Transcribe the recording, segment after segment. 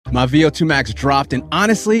My Vo2 Max dropped, and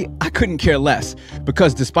honestly, I couldn't care less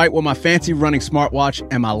because despite what my fancy running smartwatch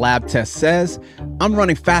and my lab test says, I'm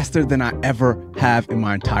running faster than I ever have in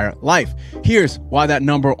my entire life. Here's why that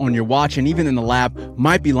number on your watch and even in the lab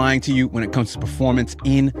might be lying to you when it comes to performance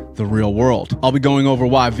in the real world. I'll be going over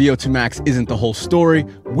why Vo2 Max isn't the whole story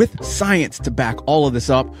with science to back all of this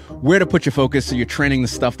up, where to put your focus so you're training the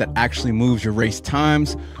stuff that actually moves your race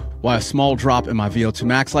times, why a small drop in my Vo2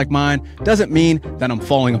 Max like mine doesn't mean that I'm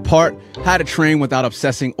falling apart, how to train without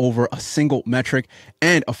obsessing over a single metric,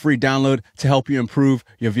 and a free download to help you improve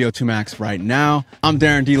your Vo2 Max right now. I'm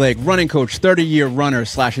Darren D. Lake, running coach, 30-year runner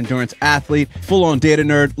 / endurance athlete, full-on data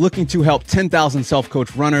nerd, looking to help 10,000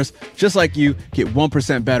 self-coach runners just like you get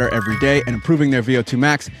 1% better every day and improving their Vo2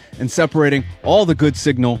 Max and separating all the good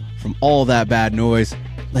signal from all that bad noise.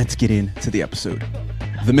 Let's get into the episode.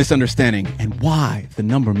 The misunderstanding and why the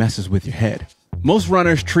number messes with your head. Most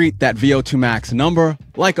runners treat that Vo2 Max number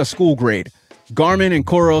like a school grade. Garmin and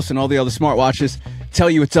Coros and all the other smartwatches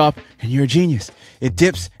tell you it's up and you're a genius. It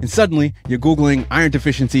dips and suddenly you're Googling iron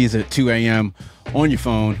deficiencies at 2 a.m. on your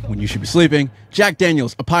phone when you should be sleeping. Jack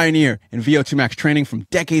Daniels, a pioneer in Vo2 Max training from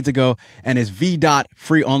decades ago, and his V.Dot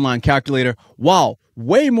free online calculator, while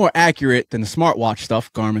way more accurate than the smartwatch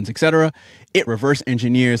stuff, Garmin's, etc., it reverse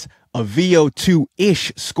engineers a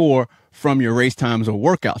VO2-ish score from your race times or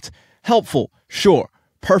workouts. Helpful, sure.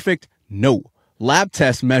 Perfect, no. Lab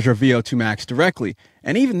tests measure Vo2 Max directly,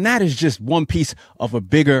 and even that is just one piece of a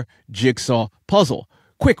bigger jigsaw puzzle.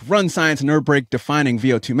 Quick run science nerd break defining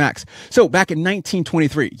Vo2 Max. So back in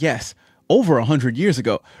 1923, yes, over 100 years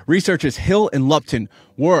ago, researchers Hill and Lupton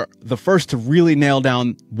were the first to really nail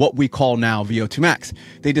down what we call now Vo2 Max.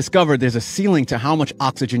 They discovered there's a ceiling to how much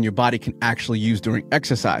oxygen your body can actually use during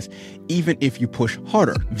exercise, even if you push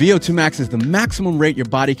harder. Vo2 Max is the maximum rate your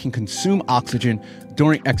body can consume oxygen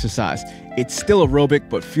during exercise. It's still aerobic,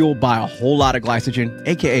 but fueled by a whole lot of glycogen,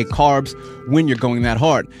 aka carbs, when you're going that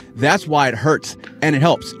hard. That's why it hurts and it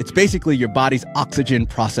helps. It's basically your body's oxygen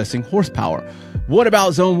processing horsepower. What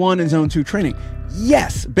about zone 1 and zone 2 training?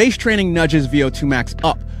 Yes, base training nudges Vo2 Max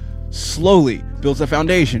up slowly, builds a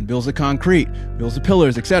foundation, builds the concrete, builds the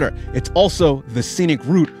pillars, etc. It's also the scenic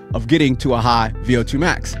route of getting to a high Vo2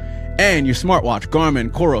 Max. And your smartwatch, Garmin,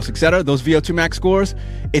 Coros, etc., those Vo2 Max scores,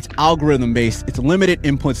 it's algorithm based. It's limited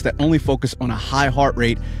inputs that only focus on a high heart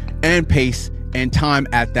rate and pace and time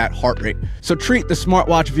at that heart rate. So treat the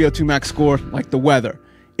smartwatch Vo2 Max score like the weather.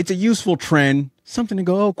 It's a useful trend, something to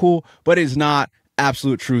go, oh, cool, but it's not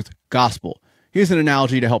absolute truth gospel. Here's an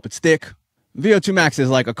analogy to help it stick. Vo2 Max is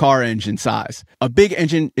like a car engine size. A big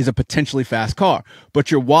engine is a potentially fast car, but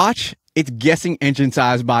your watch, it's guessing engine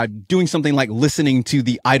size by doing something like listening to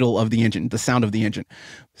the idle of the engine, the sound of the engine.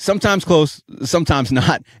 Sometimes close, sometimes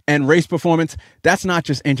not. And race performance, that's not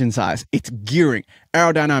just engine size. It's gearing,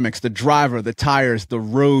 aerodynamics, the driver, the tires, the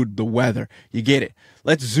road, the weather. You get it.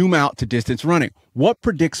 Let's zoom out to distance running. What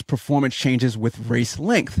predicts performance changes with race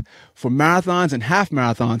length? For marathons and half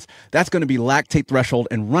marathons, that's going to be lactate threshold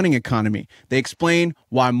and running economy. They explain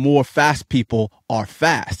why more fast people are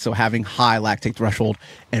fast, so having high lactate threshold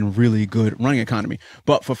and really good running economy.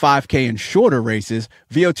 But for 5K and shorter races,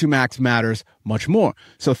 Vo2 Max matters much more.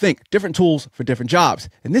 So think different tools for different jobs.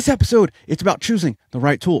 In this episode, it's about choosing the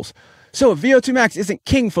right tools. So if Vo2 Max isn't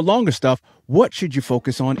king for longer stuff, what should you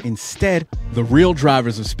focus on instead? The real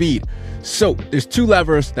drivers of speed. So there's two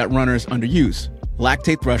levers that runners underuse: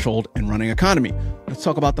 lactate threshold and running economy. Let's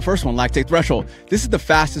talk about the first one, lactate threshold. This is the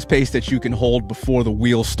fastest pace that you can hold before the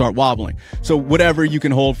wheels start wobbling. So whatever you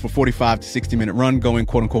can hold for 45 to 60 minute run going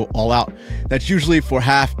quote unquote all out. That's usually for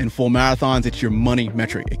half and full marathons. It's your money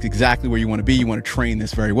metric. It's exactly where you want to be. You want to train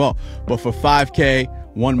this very well. But for 5K,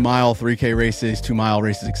 1 mile, 3K races, 2 mile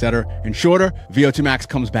races, etc., and shorter, Vo2 Max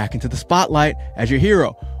comes back into the spotlight as your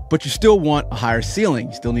hero. But you still want a higher ceiling.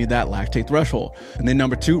 You still need that lactate threshold. And then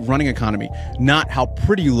number 2, running economy. Not how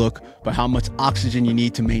pretty you look, but how much oxygen you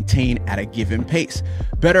need to maintain at a given pace.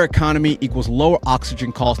 Better economy equals lower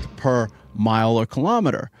oxygen cost per mile or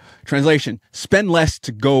kilometer. Translation: spend less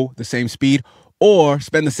to go the same speed, or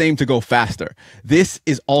spend the same to go faster. This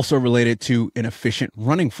is also related to an efficient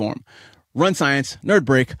running form. Run science, nerd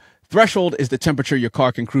break. Threshold is the temperature your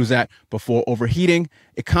car can cruise at before overheating.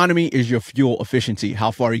 Economy is your fuel efficiency,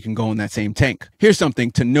 how far you can go in that same tank. Here's something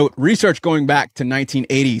to note. Research going back to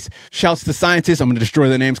 1980s. Shouts to scientists, I'm going to destroy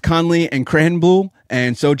their names, Conley and Krahenbuhl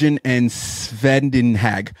and Sojin and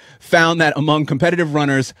Svendenhag, found that among competitive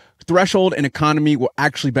runners, threshold and economy were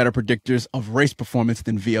actually better predictors of race performance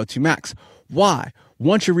than Vo2 Max. Why?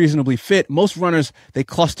 Once you're reasonably fit, most runners, they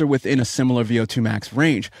cluster within a similar Vo2 Max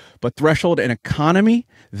range. But threshold and economy,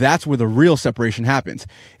 that's where the real separation happens.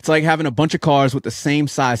 It's like having a bunch of cars with the same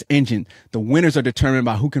size engine. The winners are determined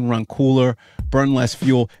by who can run cooler, burn less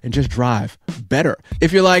fuel, and just drive better.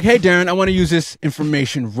 If you're like, hey, Darren, I want to use this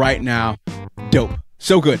information right now, dope.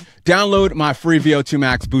 So good. Download my free Vo2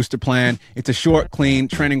 Max booster plan. It's a short, clean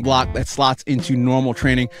training block that slots into normal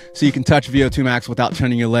training so you can touch Vo2 Max without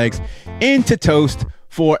turning your legs into toast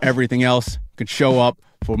for everything else. You can show up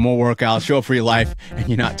for more workouts, show up for your life, and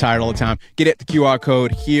you're not tired all the time. Get it, the QR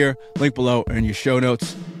code here, link below, or in your show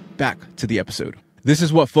notes. Back to the episode. This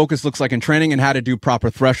is what focus looks like in training and how to do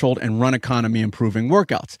proper threshold and run economy improving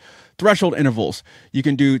workouts. Threshold intervals. You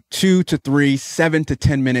can do 2 to 3, 7 to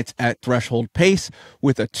 10 minutes at threshold pace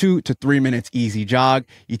with a 2 to 3 minutes easy jog.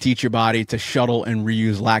 You teach your body to shuttle and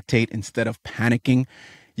reuse lactate instead of panicking.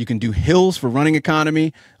 You can do hills for running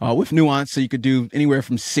economy with nuance. So you could do anywhere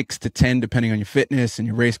from 6 to 10, depending on your fitness and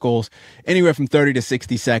your race goals, anywhere from 30 to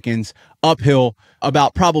 60 seconds uphill,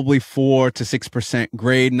 about probably 4 to 6%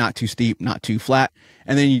 grade, not too steep, not too flat.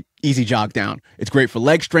 And then you easy jog down. It's great for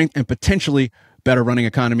leg strength and potentially better running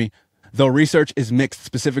economy. Though research is mixed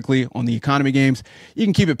specifically on the economy games, you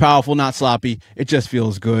can keep it powerful, not sloppy. It just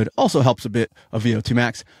feels good. Also helps a bit of Vo2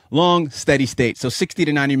 Max. Long, steady state. So 60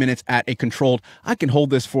 to 90 minutes at a controlled, I can hold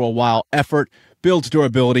this for a while effort, builds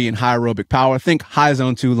durability and high aerobic power. Think high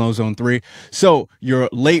zone 2, low zone 3. So your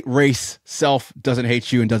late race self doesn't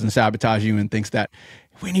hate you and doesn't sabotage you and thinks that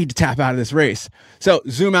we need to tap out of this race. So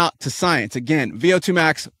zoom out to science. Again, Vo2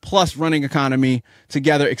 Max plus running economy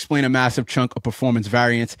together explain a massive chunk of performance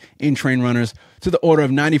variance in train runners to the order of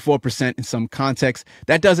 94% in some contexts.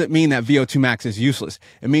 That doesn't mean that Vo2 Max is useless.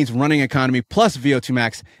 It means running economy plus Vo2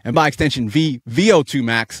 Max, and by extension, Vo2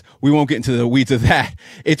 Max, we won't get into the weeds of that.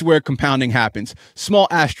 It's where compounding happens. Small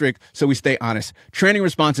asterisk, so we stay honest. Training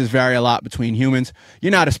responses vary a lot between humans.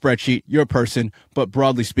 You're not a spreadsheet, you're a person, but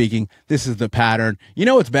broadly speaking, this is the pattern. You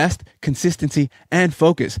know what's best? Consistency and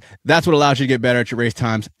focus. That's what allows you to get better at your race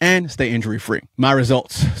times and stay injury-free. My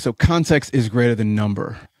results. So context is greater than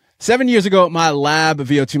number. 7 years ago, my lab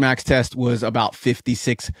Vo2 Max test was about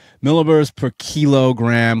 56 millibars per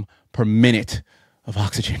kilogram per minute of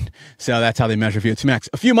oxygen. So that's how they measure Vo2 Max.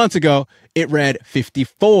 A few months ago, it read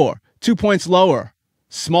 54, 2 points lower.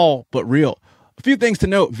 Small, but real. A few things to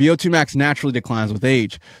note, Vo2 Max naturally declines with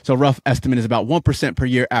age. So a rough estimate is about 1% per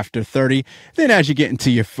year after 30. Then as you get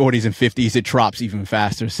into your 40s and 50s, it drops even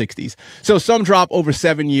faster, 60s. So some drop over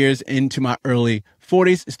 7 years into my early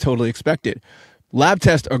 40s is totally expected. Lab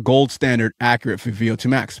tests are gold standard accurate for Vo2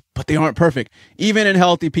 Max, but they aren't perfect. Even in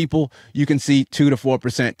healthy people, you can see 2 to 4%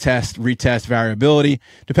 retest variability,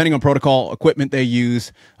 depending on protocol, equipment they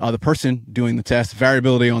use, the person doing the test,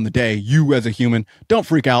 variability on the day. You as a human, don't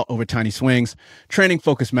freak out over tiny swings. Training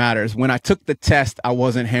focus matters. When I took the test, I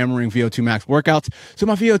wasn't hammering Vo2 Max workouts, so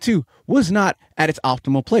my VO2 was not at its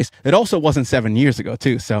optimal place. It also wasn't 7 years ago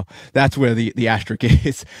too, so that's where the asterisk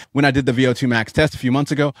is. When I did the Vo2 Max test a few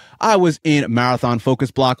months ago, I was in marathon focus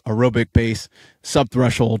block, aerobic base,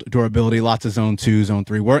 sub-threshold durability, lots of zone 2, zone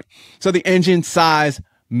 3 work. So the engine size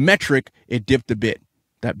metric, it dipped a bit,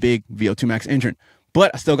 that big Vo2 Max engine.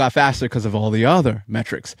 But I still got faster because of all the other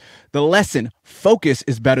metrics. The lesson, focus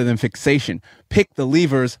is better than fixation. Pick the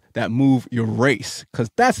levers that move your race, because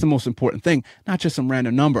that's the most important thing, not just some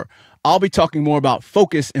random number. I'll be talking more about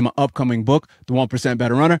focus in my upcoming book, The 1%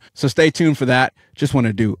 Better Runner, so stay tuned for that. Just want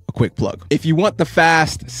to do a quick plug. If you want the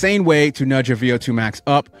fast, sane way to nudge your Vo2 Max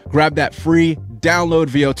up, grab that free download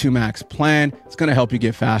Vo2 Max plan. It's going to help you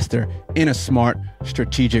get faster in a smart,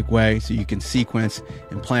 strategic way so you can sequence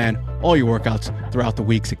and plan all your workouts throughout the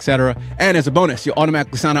weeks, etc. And as a bonus, you'll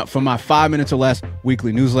automatically sign up for my 5 minutes or less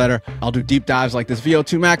weekly newsletter. I'll do deep dives like this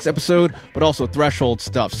Vo2 Max episode, but also threshold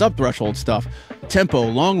stuff, sub-threshold stuff, tempo,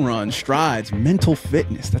 long runs, strides, mental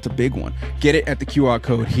fitness. That's a big one. Get it at the QR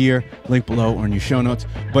code here, link below or in your show notes.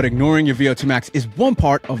 But ignoring your Vo2 Max is one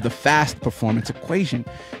part of the fast performance equation.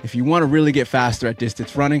 If you want to really get faster at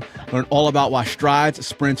distance running, learn all about why strides,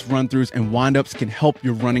 sprints, run-throughs, and wind-ups can help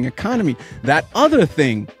your running economy. That other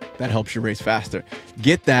thing that helps you race faster.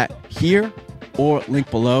 Get that here or link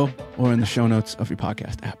below or in the show notes of your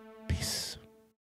podcast app.